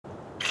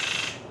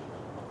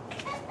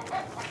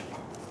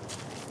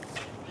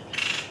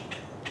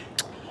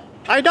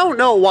I don't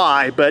know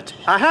why, but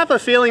I have a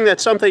feeling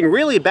that something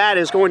really bad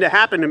is going to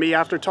happen to me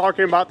after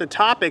talking about the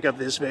topic of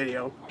this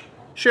video.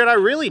 Should I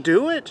really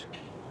do it?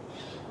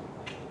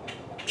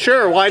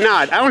 Sure, why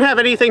not? I don't have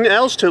anything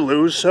else to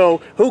lose,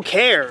 so who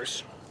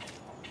cares?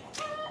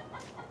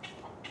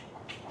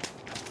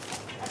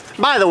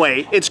 By the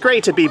way, it's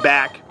great to be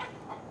back.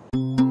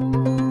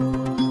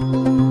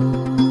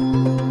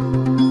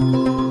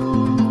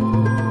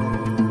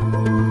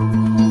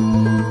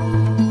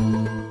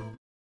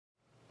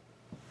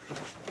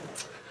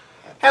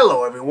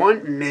 Hello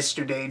everyone,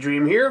 Mr.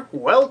 Daydream here.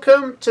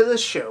 Welcome to the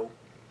show.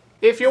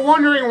 If you're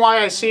wondering why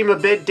I seem a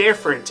bit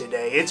different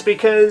today, it's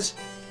because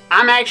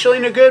I'm actually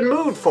in a good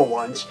mood for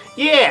once.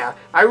 Yeah,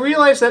 I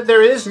realize that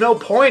there is no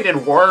point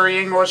in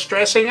worrying or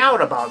stressing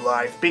out about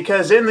life,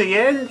 because in the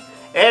end,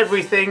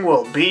 everything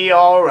will be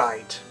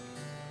alright.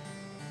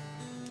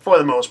 For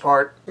the most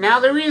part. Now,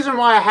 the reason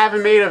why I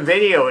haven't made a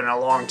video in a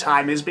long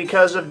time is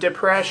because of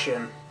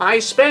depression. I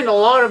spend a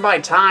lot of my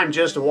time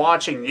just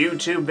watching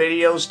YouTube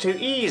videos to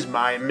ease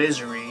my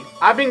misery.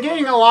 I've been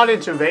getting a lot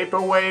into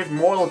Vaporwave,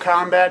 Mortal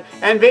Kombat,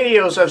 and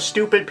videos of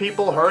stupid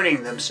people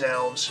hurting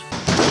themselves.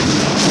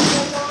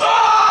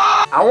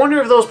 I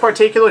wonder if those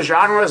particular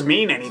genres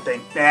mean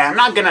anything. I'm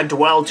not gonna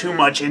dwell too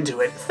much into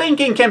it.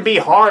 Thinking can be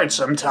hard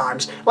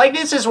sometimes. Like,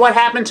 this is what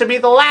happened to me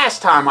the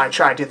last time I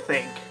tried to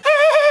think.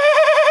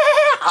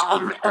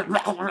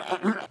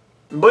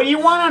 But you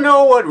wanna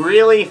know what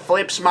really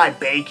flips my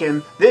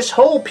bacon? This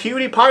whole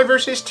PewDiePie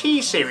vs.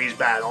 T-Series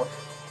battle.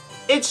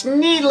 It's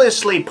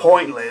needlessly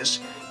pointless.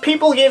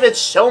 People give it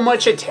so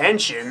much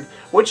attention,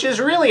 which is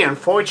really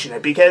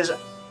unfortunate because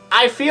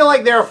I feel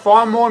like there are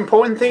far more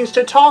important things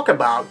to talk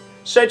about,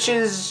 such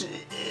as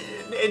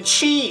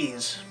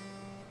cheese.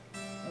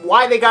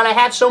 Why they gotta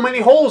have so many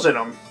holes in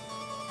them.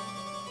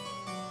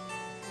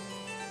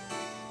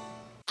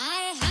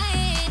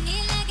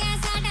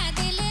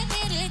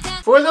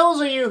 For those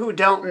of you who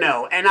don't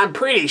know, and I'm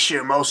pretty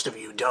sure most of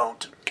you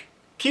don't,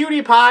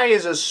 PewDiePie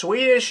is a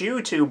Swedish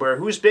YouTuber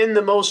who's been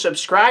the most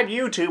subscribed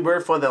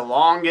YouTuber for the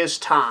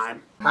longest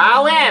time.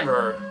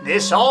 However,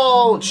 this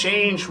all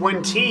changed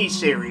when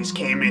T-Series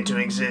came into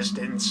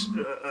existence.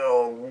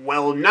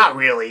 Well, not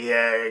really,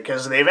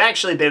 because they've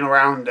actually been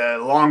around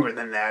longer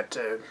than that.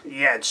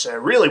 Yeah, it's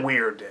really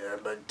weird,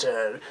 but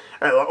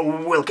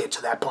we'll get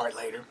to that part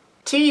later.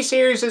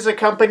 T-Series is a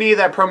company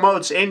that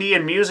promotes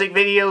Indian music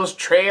videos,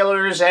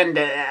 trailers, and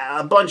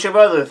a bunch of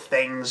other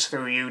things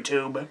through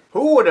YouTube.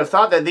 Who would have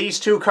thought that these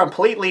two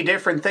completely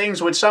different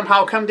things would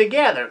somehow come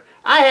together?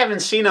 I haven't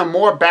seen a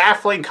more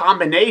baffling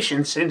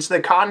combination since the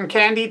cotton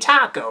candy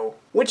taco.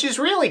 Which is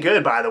really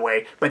good, by the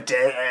way, but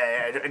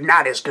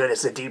not as good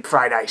as the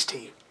deep-fried iced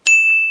tea.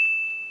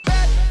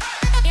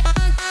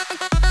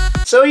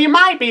 So you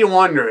might be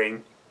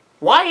wondering,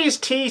 why is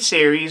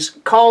T-Series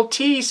called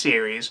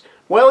T-Series?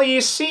 Well,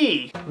 you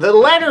see, the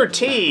letter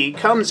T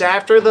comes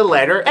after the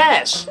letter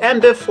S,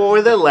 and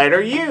before the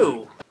letter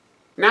U.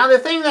 Now, the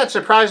thing that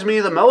surprised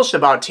me the most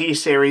about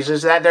T-Series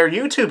is that their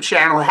YouTube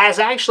channel has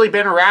actually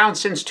been around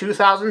since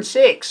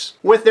 2006,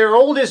 with their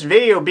oldest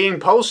video being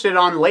posted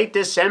on late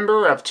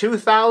December of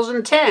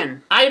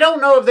 2010. I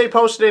don't know if they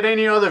posted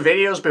any other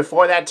videos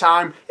before that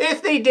time.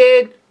 If they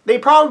did, they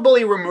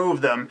probably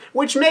removed them,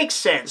 which makes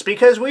sense,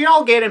 because we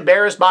all get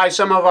embarrassed by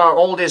some of our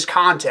oldest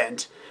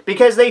content.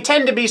 Because they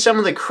tend to be some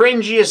of the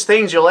cringiest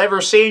things you'll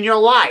ever see in your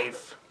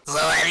life. So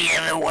have you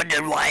ever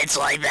wondered why it's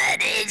like that?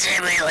 It's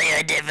really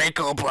a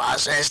difficult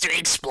process to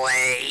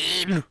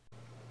explain.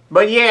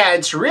 But yeah,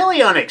 it's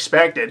really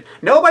unexpected.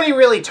 Nobody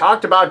really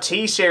talked about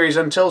T-Series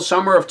until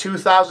summer of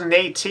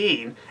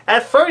 2018.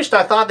 At first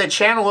I thought the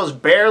channel was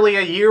barely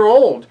a year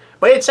old,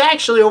 but it's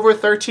actually over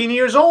 13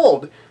 years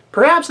old.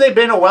 Perhaps they've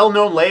been a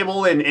well-known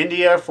label in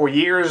India for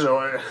years,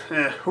 or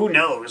who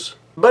knows.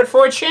 But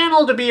for a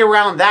channel to be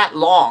around that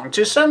long,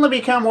 to suddenly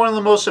become one of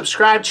the most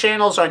subscribed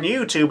channels on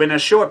YouTube in a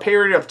short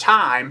period of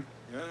time,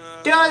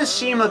 does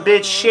seem a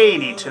bit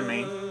shady to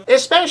me.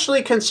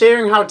 Especially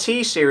considering how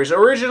T-Series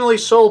originally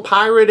sold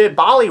pirated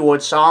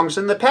Bollywood songs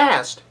in the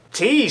past.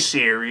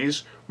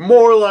 T-Series?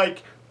 More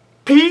like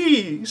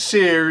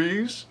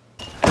P-Series.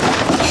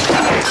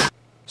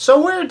 So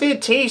where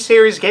did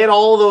T-Series get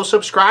all those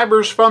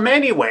subscribers from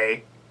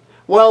anyway?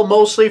 Well,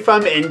 mostly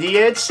from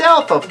India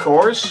itself, of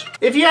course.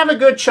 If you have a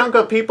good chunk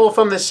of people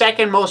from the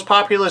second most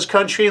populous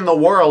country in the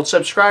world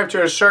subscribe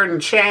to a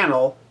certain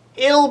channel,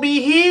 it'll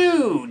be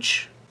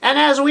huge. And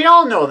as we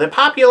all know, the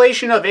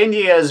population of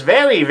India is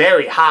very,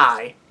 very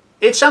high.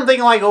 It's something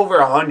like over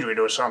 100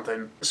 or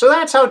something. So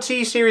that's how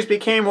T-Series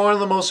became one of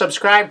the most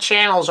subscribed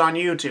channels on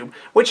YouTube,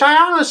 which I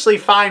honestly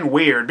find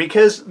weird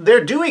because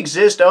there do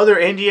exist other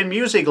Indian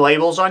music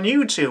labels on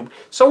YouTube,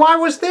 so why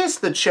was this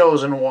the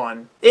chosen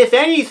one? If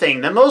anything,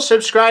 the most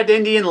subscribed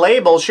Indian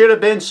label should have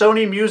been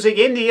Sony Music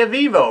India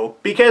Vivo,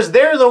 because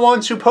they're the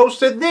ones who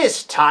posted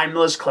this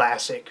timeless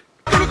classic.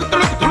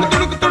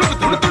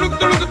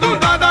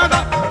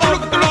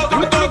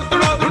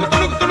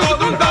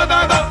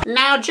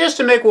 Now, just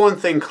to make one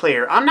thing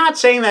clear, I'm not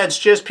saying that it's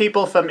just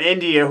people from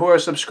India who are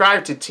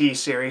subscribed to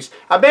T-Series.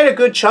 I bet a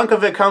good chunk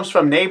of it comes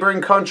from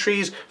neighboring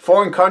countries,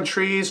 foreign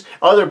countries,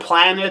 other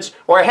planets,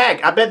 or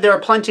heck, I bet there are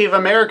plenty of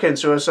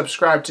Americans who are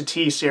subscribed to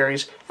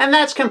T-Series, and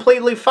that's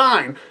completely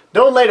fine.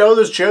 Don't let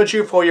others judge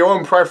you for your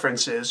own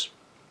preferences,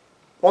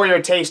 or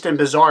your taste in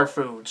bizarre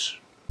foods.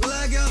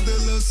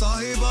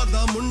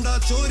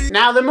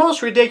 Now, the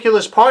most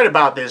ridiculous part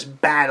about this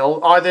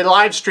battle are the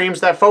live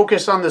streams that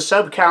focus on the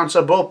sub counts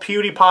of both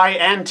PewDiePie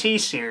and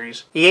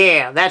T-Series.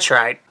 Yeah, that's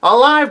right. A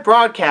live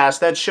broadcast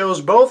that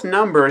shows both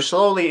numbers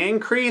slowly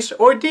increase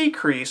or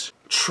decrease.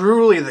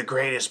 Truly the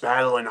greatest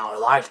battle in our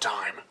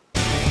lifetime.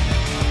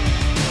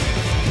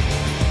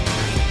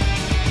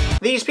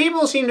 These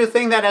people seem to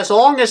think that as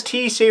long as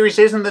T-Series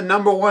isn't the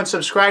 #1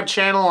 subscribed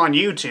channel on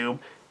YouTube,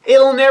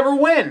 it'll never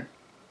win.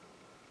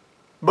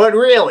 But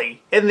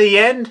really, in the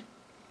end,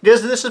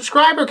 does the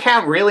subscriber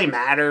count really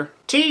matter?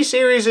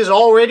 T-Series is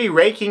already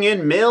raking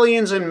in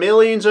millions and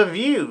millions of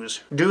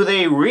views. Do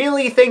they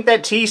really think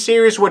that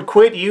T-Series would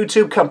quit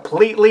YouTube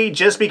completely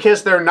just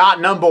because they're not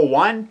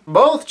 #1?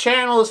 Both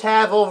channels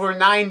have over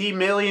 90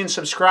 million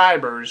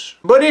subscribers.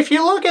 But if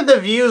you look at the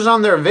views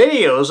on their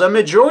videos, a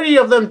majority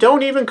of them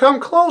don't even come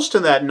close to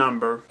that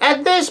number.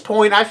 At this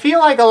point, I feel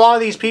like a lot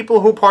of these people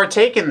who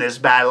partake in this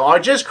battle are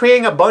just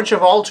creating a bunch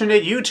of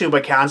alternate YouTube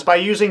accounts by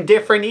using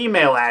different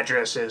email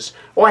addresses.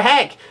 Or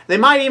heck, they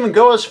might even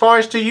go as far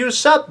as to use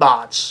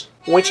sub-bots.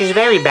 Which is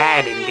very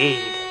bad indeed.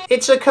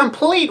 It's a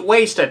complete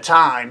waste of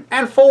time.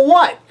 And for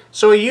what?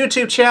 So a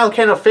YouTube channel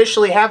can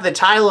officially have the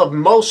title of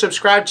most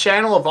subscribed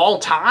channel of all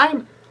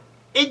time?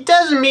 It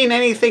doesn't mean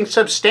anything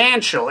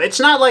substantial. It's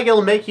not like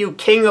it'll make you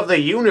king of the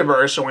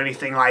universe or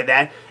anything like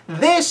that.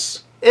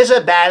 This is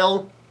a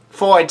battle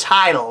for a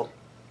title.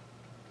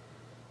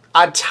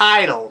 A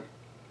title.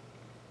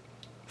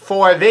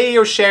 For a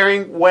video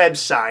sharing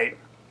website.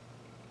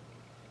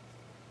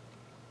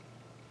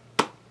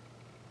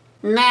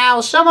 Now,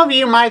 some of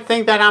you might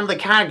think that I'm the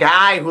kind of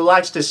guy who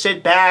likes to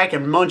sit back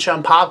and munch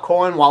on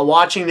popcorn while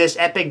watching this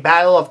epic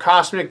battle of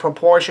cosmic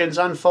proportions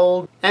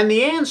unfold. And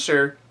the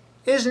answer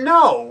is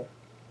no.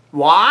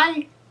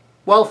 Why?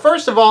 Well,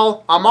 first of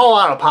all, I'm all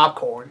out of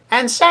popcorn.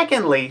 And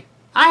secondly,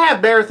 I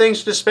have better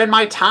things to spend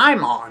my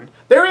time on.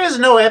 There is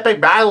no epic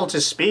battle to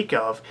speak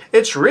of.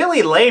 It's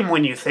really lame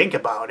when you think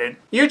about it.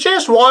 You're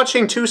just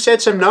watching two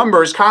sets of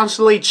numbers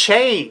constantly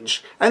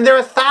change. And there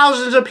are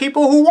thousands of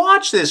people who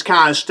watch this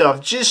kind of stuff.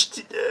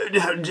 Just,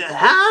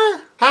 huh?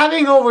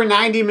 Having over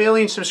 90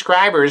 million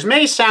subscribers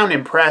may sound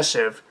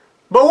impressive.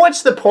 But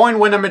what's the point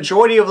when a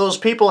majority of those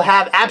people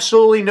have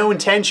absolutely no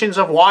intentions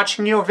of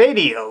watching your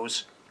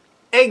videos?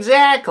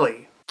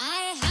 Exactly.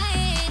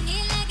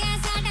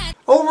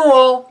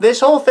 Overall, this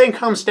whole thing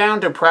comes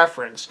down to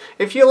preference.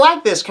 If you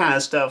like this kind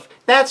of stuff,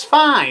 that's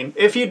fine.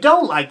 If you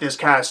don't like this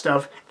kind of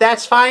stuff,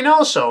 that's fine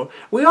also.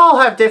 We all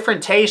have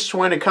different tastes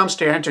when it comes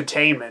to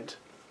entertainment.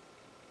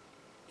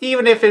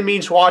 Even if it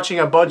means watching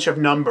a bunch of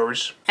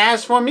numbers.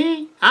 As for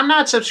me, I'm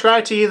not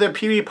subscribed to either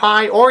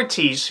PewDiePie or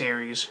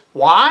T-Series.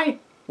 Why?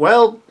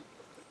 Well,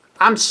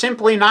 I'm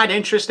simply not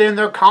interested in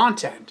their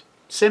content.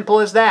 Simple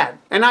as that.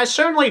 And I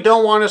certainly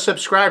don't want to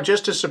subscribe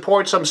just to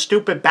support some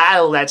stupid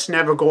battle that's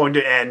never going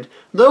to end.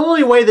 The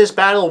only way this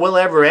battle will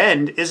ever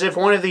end is if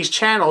one of these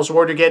channels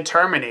were to get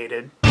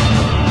terminated.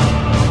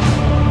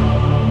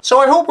 So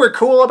I hope we're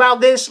cool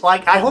about this.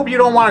 Like, I hope you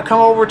don't want to come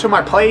over to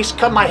my place,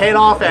 cut my head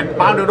off, and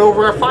mount it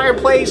over a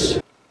fireplace.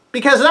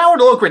 Because that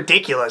would look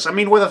ridiculous. I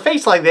mean, with a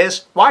face like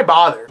this, why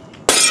bother?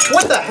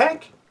 What the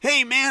heck?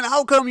 Hey man,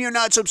 how come you're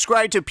not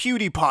subscribed to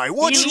PewDiePie?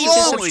 What's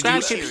wrong with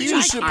you?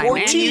 You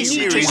support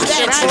T-Series.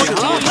 That's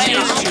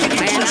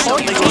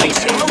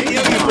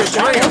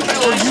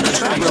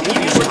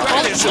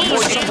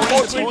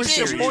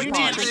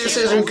This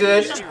isn't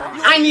good.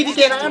 I need to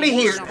get out of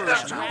here.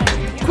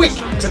 Quick,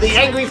 to the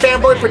Angry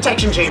Fanboy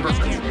Protection Chamber.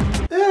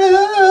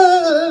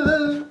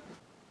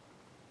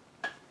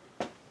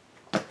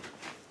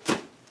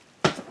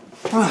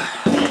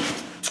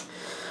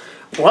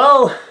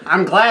 Well,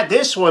 I'm glad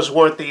this was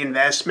worth the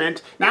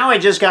investment. Now I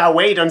just gotta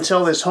wait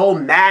until this whole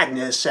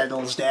madness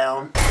settles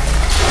down.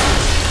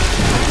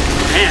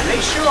 Man, they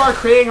sure are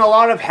creating a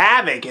lot of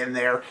havoc in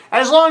there.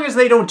 As long as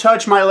they don't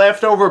touch my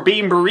leftover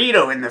bean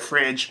burrito in the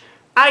fridge,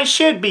 I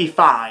should be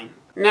fine.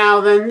 Now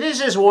then, this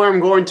is where I'm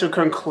going to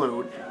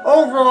conclude.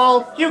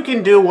 Overall, you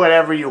can do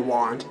whatever you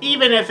want,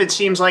 even if it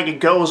seems like it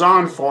goes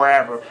on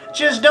forever.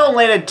 Just don't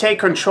let it take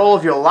control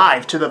of your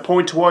life to the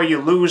point to where you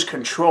lose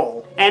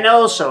control. And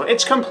also,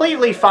 it's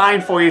completely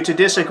fine for you to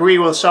disagree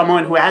with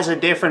someone who has a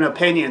different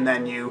opinion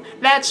than you.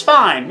 That's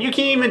fine. You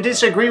can even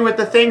disagree with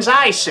the things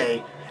I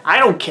say. I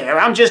don't care,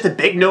 I'm just a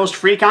big-nosed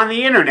freak on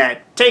the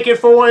internet. Take it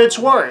for what it's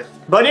worth.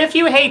 But if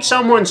you hate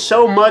someone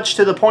so much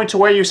to the point to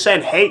where you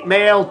send hate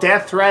mail,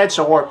 death threats,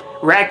 or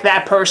wreck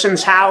that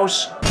person's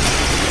house,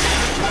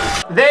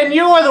 then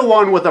you're the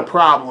one with a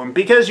problem,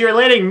 because you're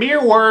letting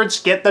mere words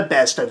get the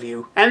best of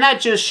you. And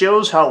that just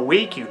shows how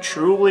weak you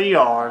truly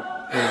are.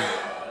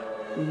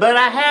 But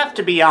I have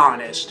to be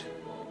honest.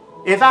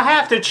 If I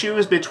have to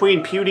choose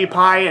between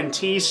PewDiePie and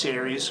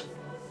T-Series,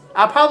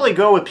 I'll probably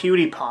go with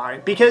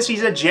PewDiePie because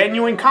he's a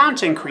genuine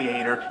content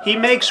creator. He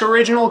makes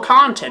original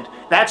content.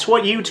 That's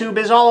what YouTube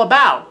is all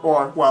about,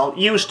 or, well,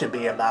 used to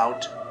be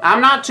about.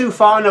 I'm not too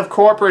fond of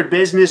corporate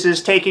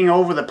businesses taking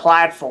over the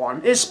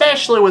platform,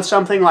 especially with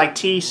something like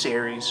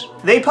T-Series.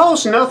 They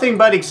post nothing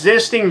but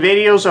existing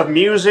videos of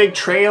music,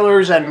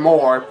 trailers, and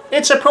more.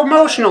 It's a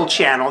promotional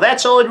channel,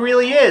 that's all it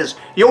really is.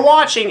 You're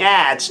watching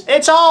ads.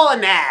 It's all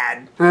an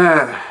ad.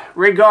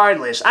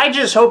 Regardless, I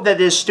just hope that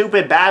this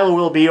stupid battle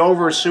will be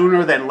over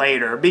sooner than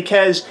later,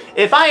 because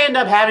if I end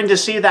up having to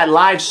see that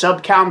live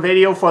sub count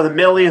video for the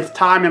millionth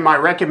time in my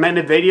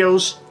recommended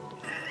videos,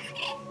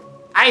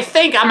 I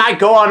think I might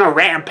go on a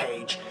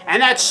rampage,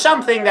 and that's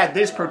something that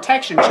this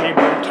protection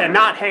chamber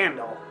cannot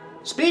handle.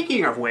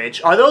 Speaking of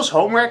which, are those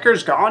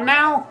homewreckers gone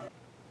now?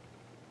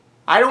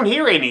 I don't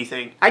hear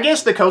anything. I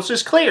guess the coast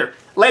is clear.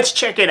 Let's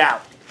check it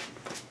out.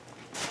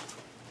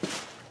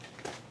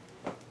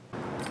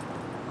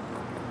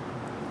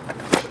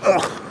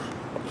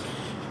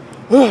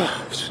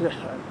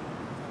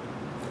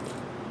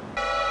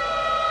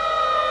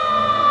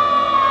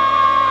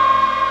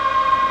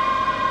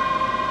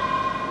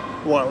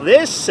 Well,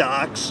 this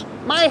sucks.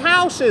 My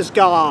house is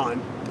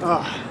gone.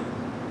 Ugh.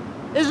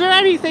 Is there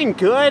anything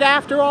good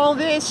after all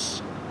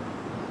this?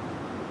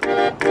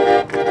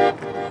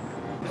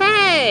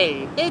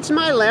 Hey, it's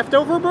my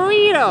leftover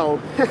burrito.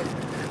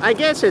 I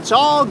guess it's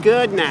all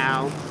good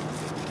now.